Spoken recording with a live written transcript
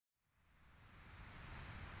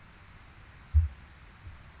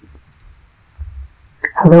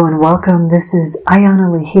Hello and welcome. This is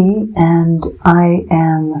Ayana Leahy, and I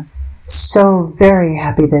am so very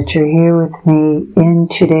happy that you're here with me in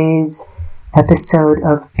today's episode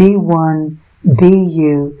of Be One, Be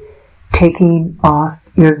You, Taking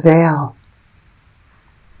Off Your Veil.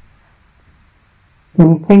 When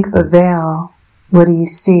you think of a veil, what do you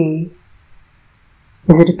see?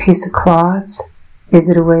 Is it a piece of cloth? Is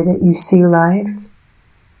it a way that you see life?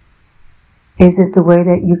 Is it the way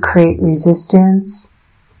that you create resistance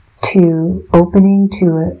to opening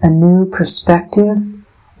to a new perspective,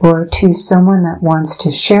 or to someone that wants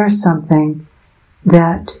to share something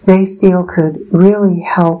that they feel could really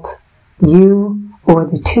help you or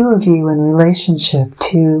the two of you in relationship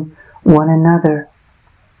to one another?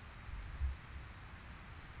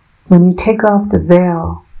 When you take off the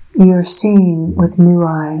veil, you're seeing with new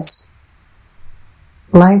eyes.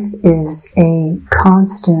 Life is a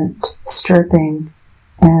constant stripping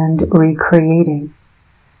and recreating.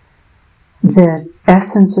 The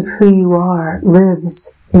essence of who you are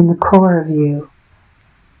lives in the core of you.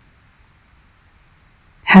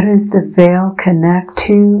 How does the veil connect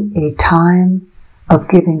to a time of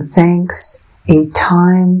giving thanks, a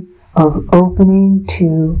time of opening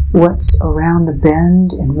to what's around the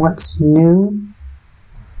bend and what's new?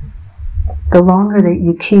 The longer that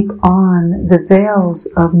you keep on the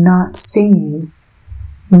veils of not seeing,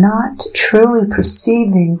 not truly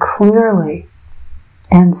perceiving clearly,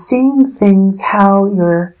 and seeing things how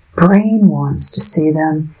your brain wants to see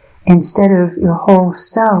them instead of your whole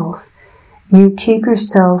self, you keep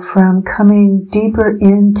yourself from coming deeper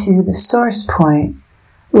into the source point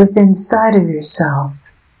within inside of yourself.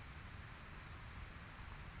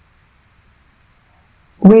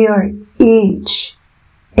 We are each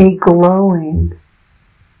a glowing,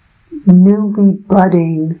 newly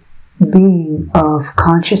budding being of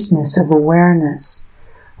consciousness, of awareness.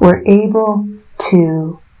 We're able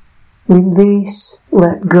to release,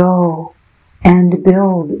 let go, and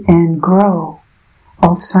build and grow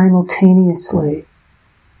all simultaneously.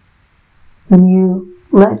 When you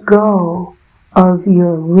let go of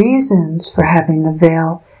your reasons for having a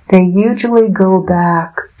veil, they usually go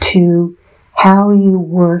back to how you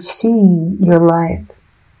were seeing your life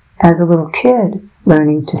as a little kid,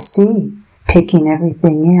 learning to see, taking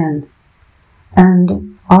everything in,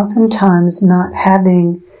 and oftentimes not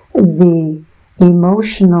having the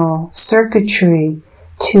emotional circuitry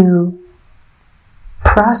to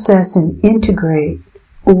process and integrate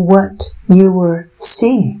what you were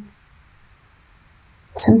seeing.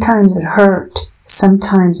 Sometimes it hurt,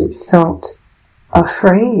 sometimes it felt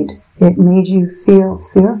afraid, it made you feel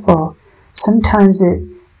fearful, sometimes it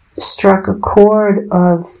struck a chord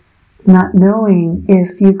of not knowing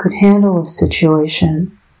if you could handle a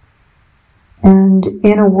situation. And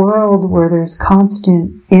in a world where there's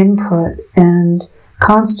constant input and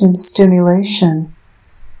constant stimulation,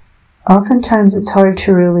 oftentimes it's hard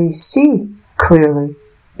to really see clearly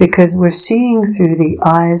because we're seeing through the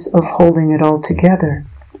eyes of holding it all together.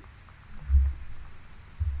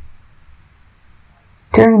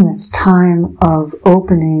 During this time of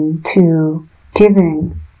opening to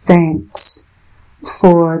giving thanks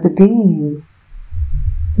for the being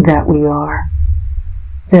that we are,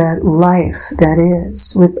 that life that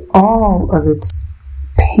is, with all of its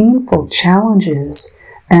painful challenges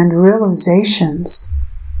and realizations,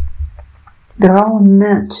 they're all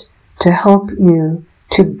meant to help you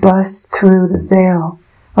to bust through the veil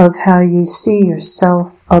of how you see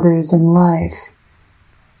yourself, others, and life.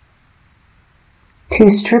 To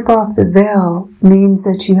strip off the veil means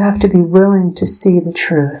that you have to be willing to see the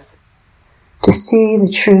truth. To see the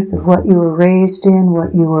truth of what you were raised in,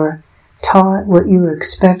 what you were taught, what you were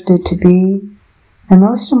expected to be, and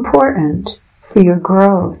most important, for your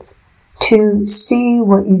growth, to see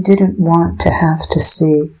what you didn't want to have to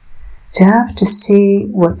see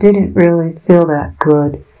what didn't really feel that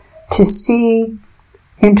good, to see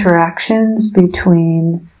interactions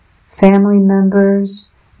between family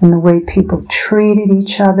members and the way people treated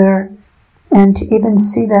each other, and to even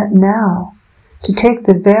see that now. To take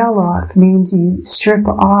the veil off means you strip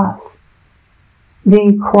off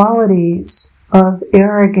the qualities of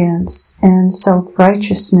arrogance and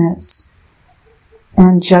self-righteousness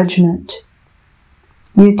and judgment.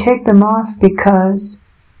 You take them off because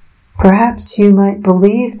perhaps you might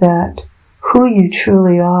believe that who you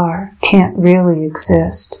truly are can't really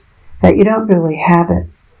exist, that you don't really have it.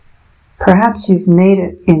 Perhaps you've made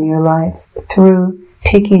it in your life through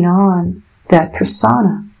taking on that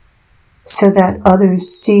persona so that others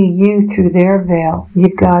see you through their veil.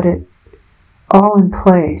 You've got it all in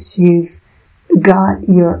place. You've got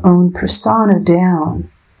your own persona down.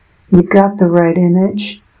 You've got the right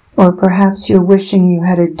image, Or perhaps you're wishing you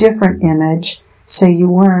had a different image so you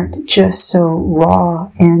weren't just so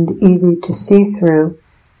raw and easy to see through.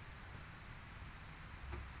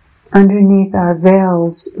 Underneath our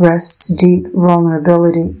veils rests deep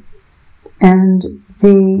vulnerability and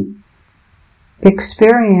the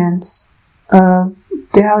experience of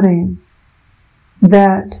doubting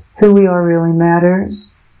that who we are really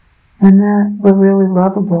matters and that we're really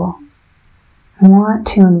lovable. I want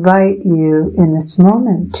to invite you in this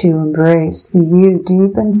moment to embrace the you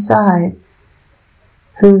deep inside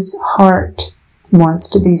whose heart wants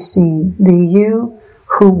to be seen, the you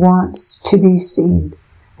who wants to be seen,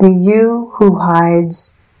 the you who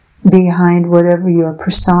hides behind whatever your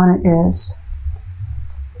persona is.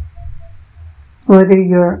 Whether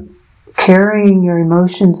you're carrying your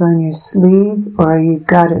emotions on your sleeve or you've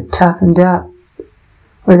got it toughened up,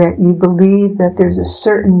 or that you believe that there's a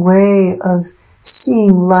certain way of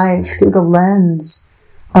seeing life through the lens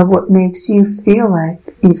of what makes you feel like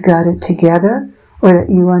you've got it together or that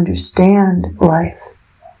you understand life.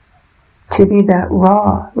 To be that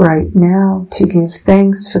raw right now, to give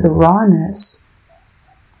thanks for the rawness.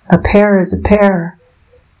 A pear is a pear.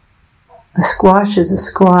 A squash is a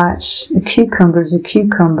squash. A cucumber is a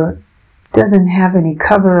cucumber. It doesn't have any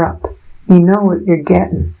cover up. You know what you're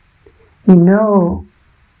getting. You know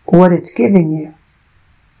what it's giving you.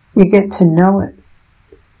 You get to know it.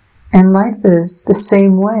 And life is the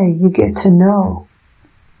same way. You get to know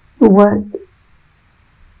what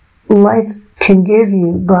life can give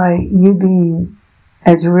you by you being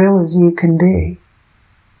as real as you can be.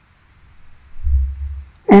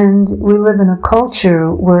 And we live in a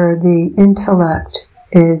culture where the intellect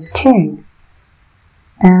is king.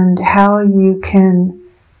 And how you can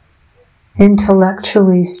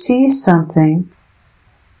intellectually see something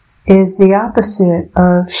is the opposite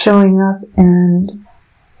of showing up and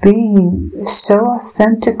being so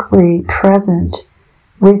authentically present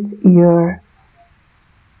with your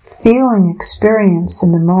feeling experience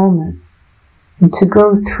in the moment, and to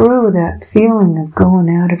go through that feeling of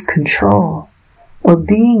going out of control or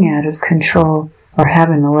being out of control or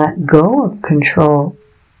having to let go of control,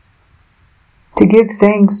 to give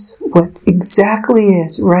thanks what exactly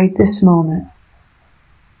is right this moment,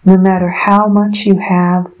 no matter how much you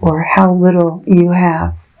have or how little you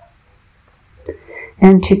have.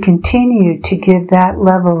 And to continue to give that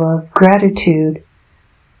level of gratitude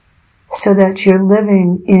so that you're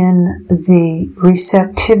living in the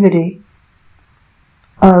receptivity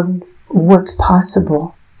of what's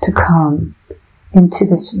possible to come into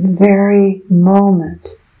this very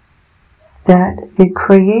moment that the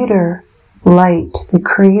Creator light, the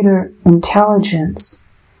Creator intelligence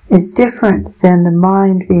is different than the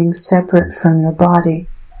mind being separate from your body.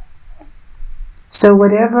 So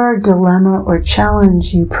whatever dilemma or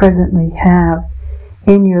challenge you presently have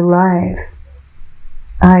in your life,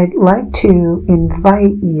 I'd like to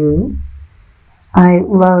invite you. I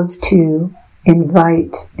love to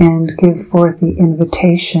invite and give forth the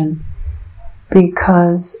invitation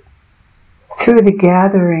because through the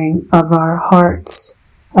gathering of our hearts,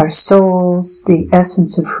 our souls, the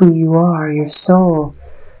essence of who you are, your soul,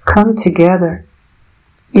 come together.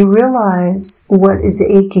 You realize what is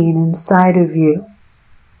aching inside of you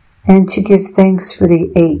and to give thanks for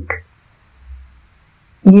the ache.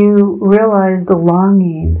 You realize the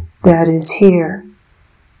longing that is here.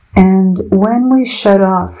 And when we shut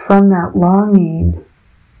off from that longing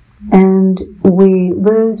and we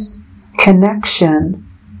lose connection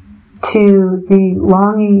to the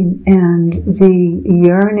longing and the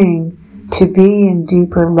yearning to be in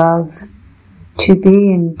deeper love, to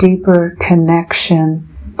be in deeper connection,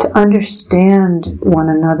 to understand one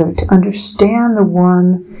another, to understand the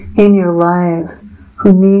one in your life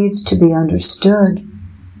who needs to be understood,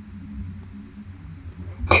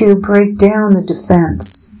 to break down the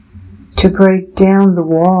defense, to break down the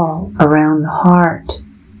wall around the heart,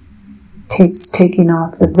 takes taking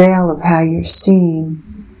off the veil of how you're seeing.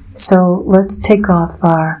 So let's take off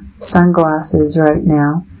our sunglasses right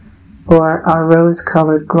now, or our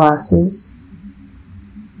rose-colored glasses.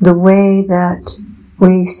 The way that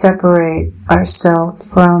we separate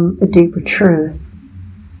ourselves from a deeper truth.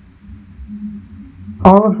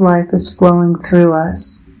 All of life is flowing through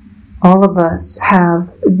us. All of us have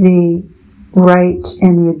the right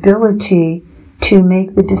and the ability to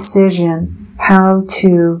make the decision how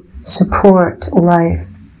to support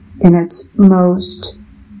life in its most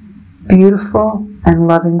beautiful and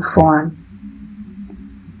loving form.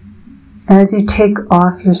 As you take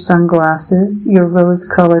off your sunglasses, your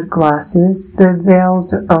rose-colored glasses, the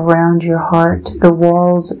veils around your heart, the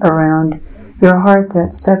walls around your heart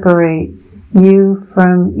that separate you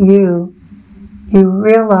from you, you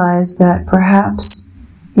realize that perhaps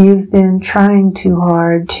you've been trying too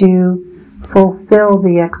hard to fulfill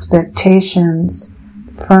the expectations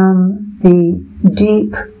from the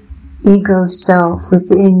deep ego self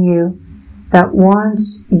within you that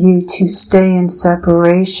wants you to stay in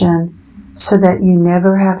separation so that you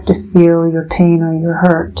never have to feel your pain or your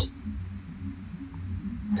hurt.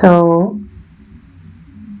 So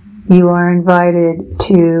you are invited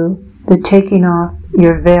to the taking off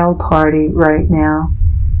your veil party right now.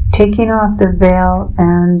 Taking off the veil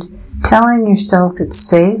and telling yourself it's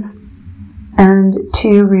safe, and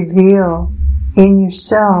to reveal in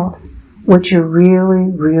yourself what you're really,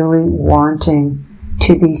 really wanting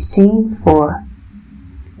to be seen for,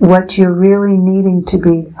 what you're really needing to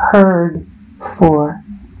be heard for,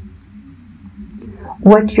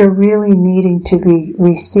 what you're really needing to be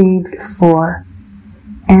received for.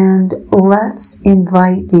 And let's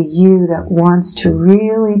invite the you that wants to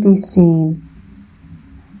really be seen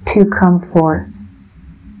to come forth.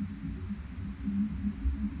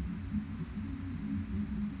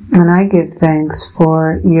 And I give thanks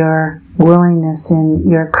for your willingness and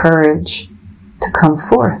your courage to come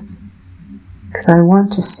forth, because I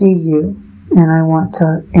want to see you and I want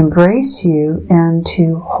to embrace you and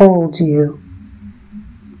to hold you.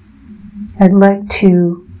 I'd like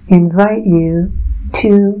to invite you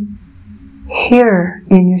to hear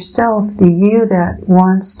in yourself the you that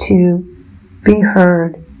wants to be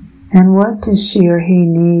heard, and what does she or he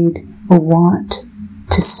need or want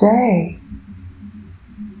to say.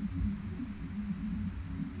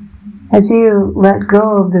 As you let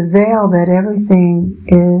go of the veil that everything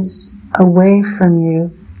is away from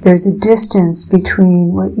you, there's a distance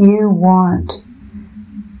between what you want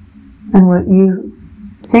and what you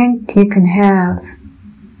think you can have.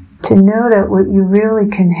 To know that what you really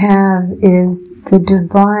can have is the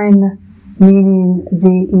divine, meaning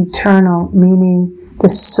the eternal, meaning the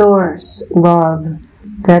source love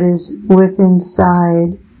that is within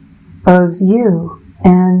inside of you,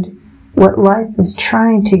 and what life is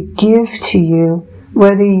trying to give to you,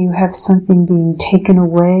 whether you have something being taken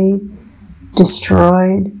away,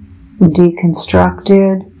 destroyed,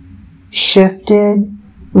 deconstructed, shifted,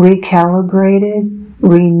 recalibrated,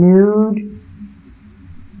 renewed.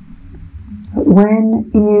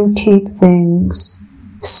 When you keep things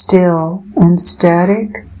still and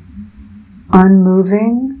static,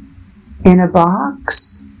 unmoving, in a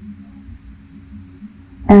box,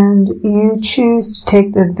 and you choose to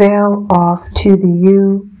take the veil off to the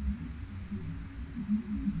you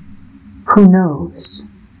who knows,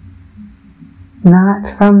 not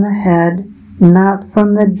from the head, not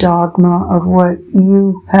from the dogma of what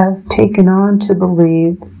you have taken on to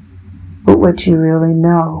believe, but what you really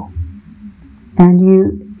know. And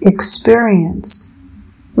you experience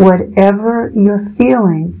whatever you're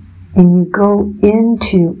feeling, and you go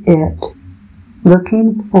into it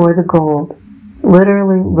looking for the gold.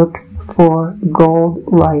 Literally look for gold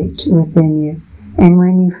light within you. And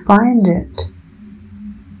when you find it,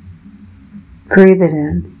 breathe it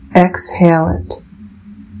in, exhale it.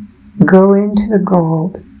 Go into the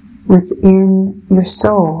gold within your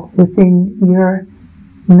soul, within your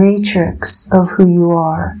matrix of who you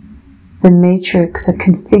are. The matrix, a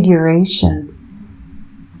configuration,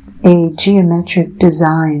 a geometric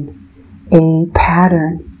design, a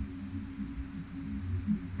pattern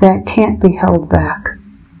that can't be held back.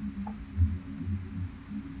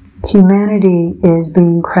 Humanity is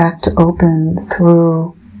being cracked open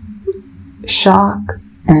through shock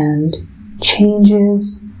and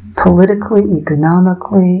changes, politically,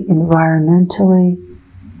 economically, environmentally,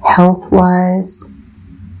 health-wise.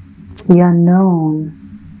 It's the unknown.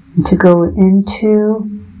 And to go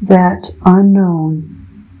into that unknown,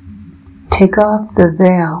 take off the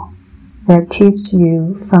veil that keeps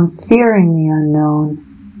you from fearing the unknown,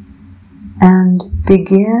 and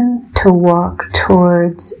begin to walk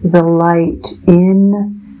towards the light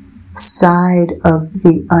inside of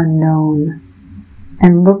the unknown,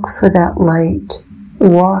 and look for that light.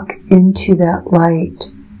 Walk into that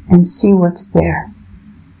light and see what's there.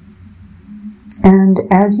 And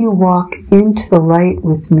as you walk into the light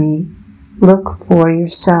with me, look for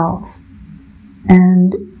yourself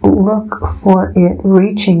and look for it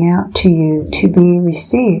reaching out to you to be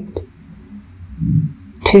received,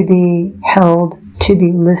 to be held, to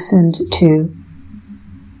be listened to,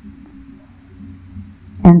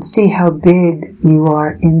 and see how big you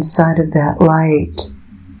are inside of that light,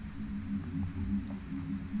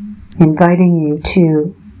 inviting you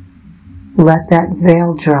to let that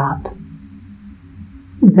veil drop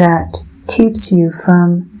that keeps you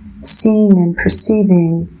from seeing and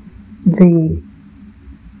perceiving the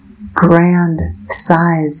grand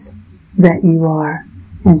size that you are,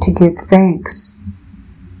 and to give thanks,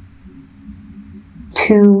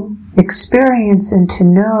 to experience and to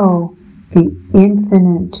know the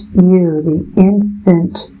infinite you, the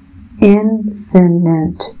infinite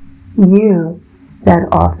you that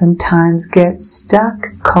oftentimes gets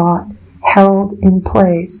stuck, caught, held in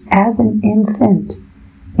place as an infinite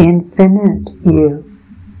you.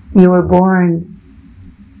 You were born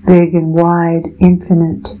big and wide,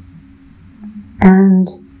 infinite. And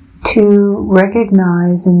to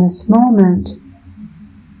recognize in this moment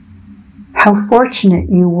how fortunate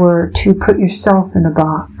you were to put yourself in a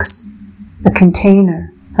box, a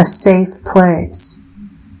container, a safe place.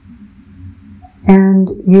 And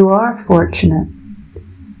you are fortunate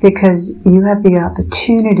because you have the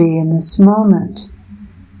opportunity in this moment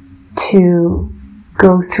to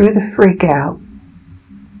go through the freak out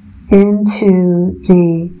into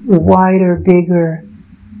the wider, bigger,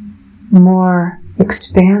 more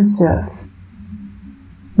expansive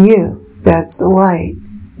you. That's the light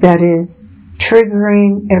that is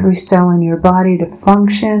triggering every cell in your body to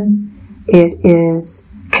function. It is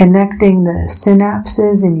connecting the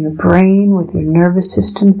synapses in your brain with your nervous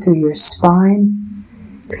system through your spine.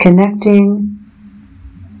 It's connecting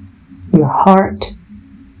your heart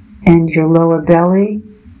and your lower belly,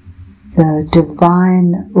 the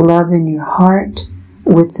divine love in your heart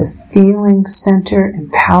with the feeling center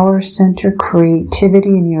and power center,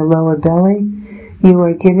 creativity in your lower belly. You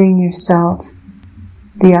are giving yourself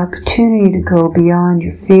the opportunity to go beyond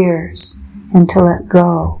your fears and to let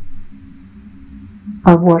go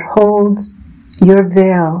of what holds your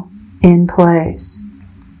veil in place.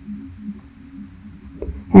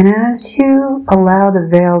 And as you allow the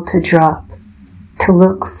veil to drop, to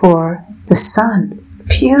look for the sun,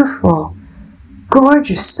 beautiful,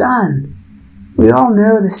 gorgeous sun. We all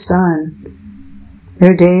know the sun.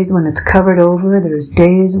 There are days when it's covered over, there's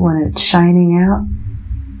days when it's shining out.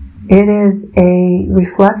 It is a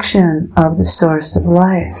reflection of the source of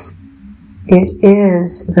life. It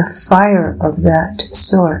is the fire of that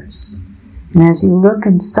source. And as you look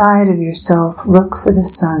inside of yourself, look for the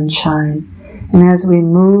sunshine. And as we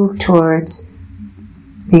move towards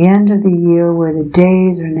the end of the year where the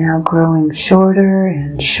days are now growing shorter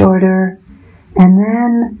and shorter, and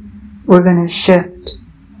then we're going to shift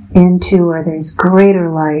into where there's greater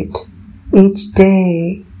light. Each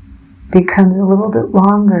day becomes a little bit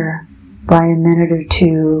longer by a minute or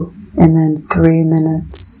two, and then 3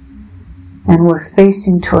 minutes. And we're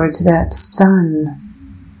facing towards that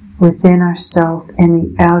sun within ourselves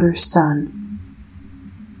and the outer sun.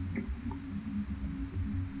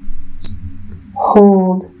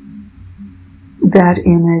 Hold that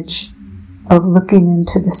image of looking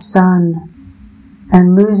into the sun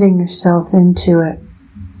and losing yourself into it,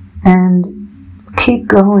 and keep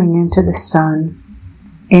going into the sun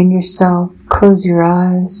in yourself. Close your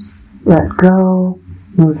eyes, let go,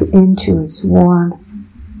 move into its warmth,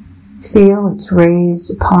 feel its rays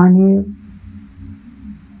upon you,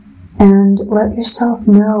 and let yourself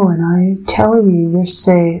know, and I tell you, you're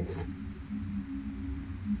safe.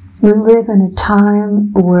 We live in a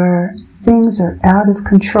time where things are out of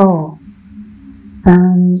control,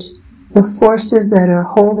 and the forces that are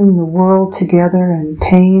holding the world together in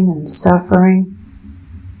pain and suffering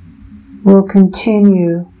will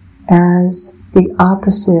continue as the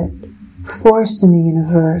opposite force in the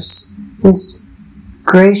universe, this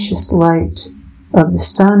gracious light of the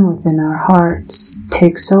sun within our hearts,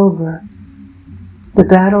 takes over. The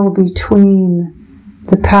battle between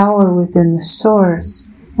the power within the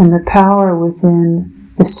source and the power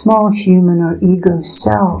within the small human or ego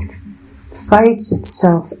self fights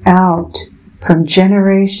itself out from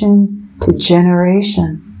generation to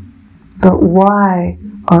generation. But why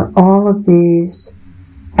are all of these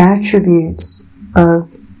attributes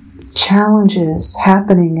of challenges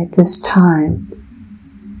happening at this time?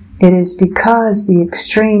 It is because the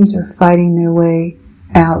extremes are fighting their way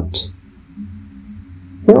out.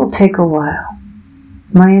 It will take a while.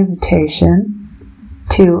 My invitation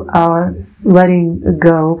to our letting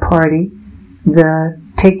go party, the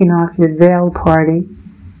taking off your veil party,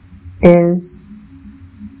 is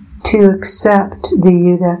to accept the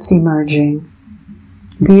you that's emerging,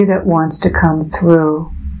 the you that wants to come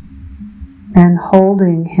through, and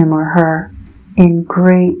holding him or her in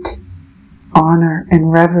great honor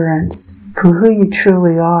and reverence for who you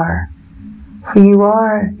truly are. For you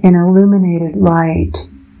are an illuminated light,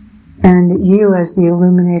 and you as the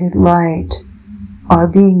illuminated light are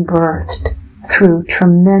being birthed through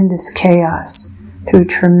tremendous chaos, through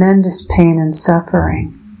tremendous pain and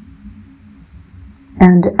suffering.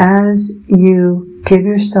 And as you give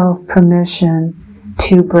yourself permission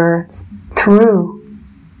to birth through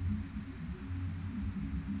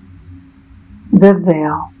the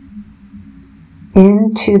veil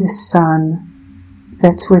into the sun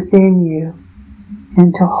that's within you,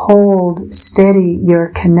 and to hold steady your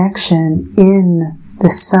connection in the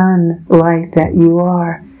sunlight that you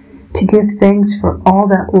are, to give thanks for all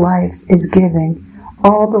that life is giving,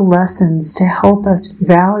 all the lessons to help us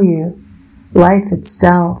value life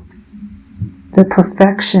itself, the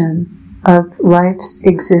perfection of life's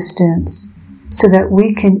existence, so that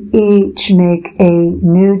we can each make a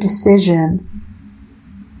new decision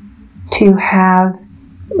to have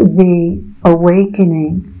the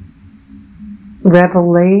awakening,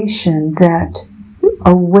 revelation, that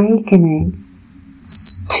awakening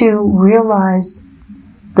to realize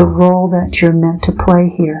the role that you're meant to play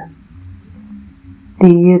here.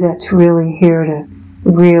 The you that's really here to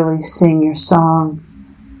really sing your song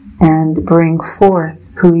and bring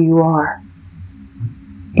forth who you are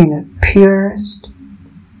in a purest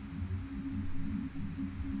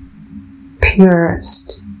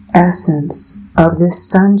essence of this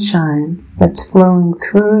sunshine that's flowing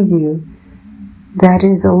through you, that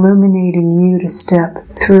is illuminating you to step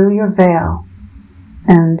through your veil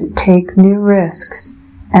and take new risks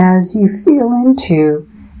as you feel into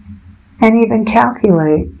and even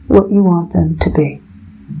calculate what you want them to be,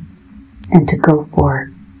 and to go for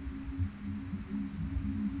it.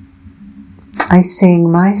 I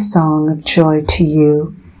sing my song of joy to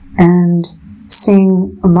you and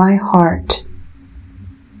sing my heart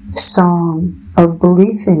song of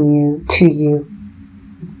belief in you to you.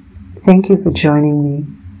 Thank you for joining me.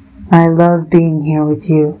 I love being here with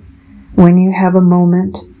you. When you have a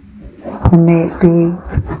moment, and may it be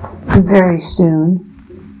very soon,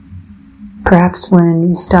 perhaps when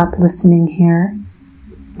you stop listening here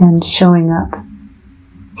and showing up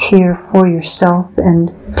here for yourself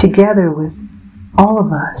and together with all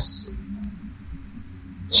of us,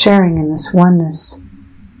 sharing in this oneness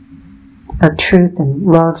of truth and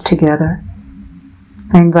love together,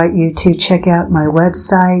 I invite you to check out my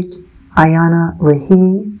website,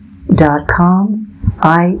 IyanaLahi.com,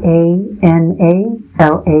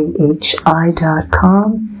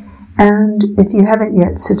 IyanaLahi.com. And if you haven't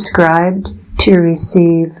yet subscribed to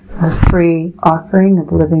receive a free offering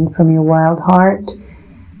of Living from Your Wild Heart,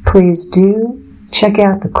 please do. Check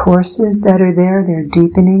out the courses that are there. They're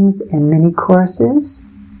deepenings and mini courses.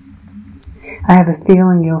 I have a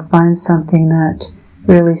feeling you'll find something that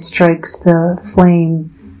really strikes the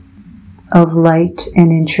flame of light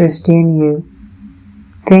and interest in you.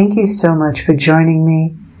 Thank you so much for joining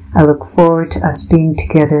me. I look forward to us being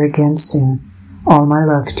together again soon. All my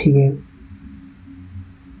love to you.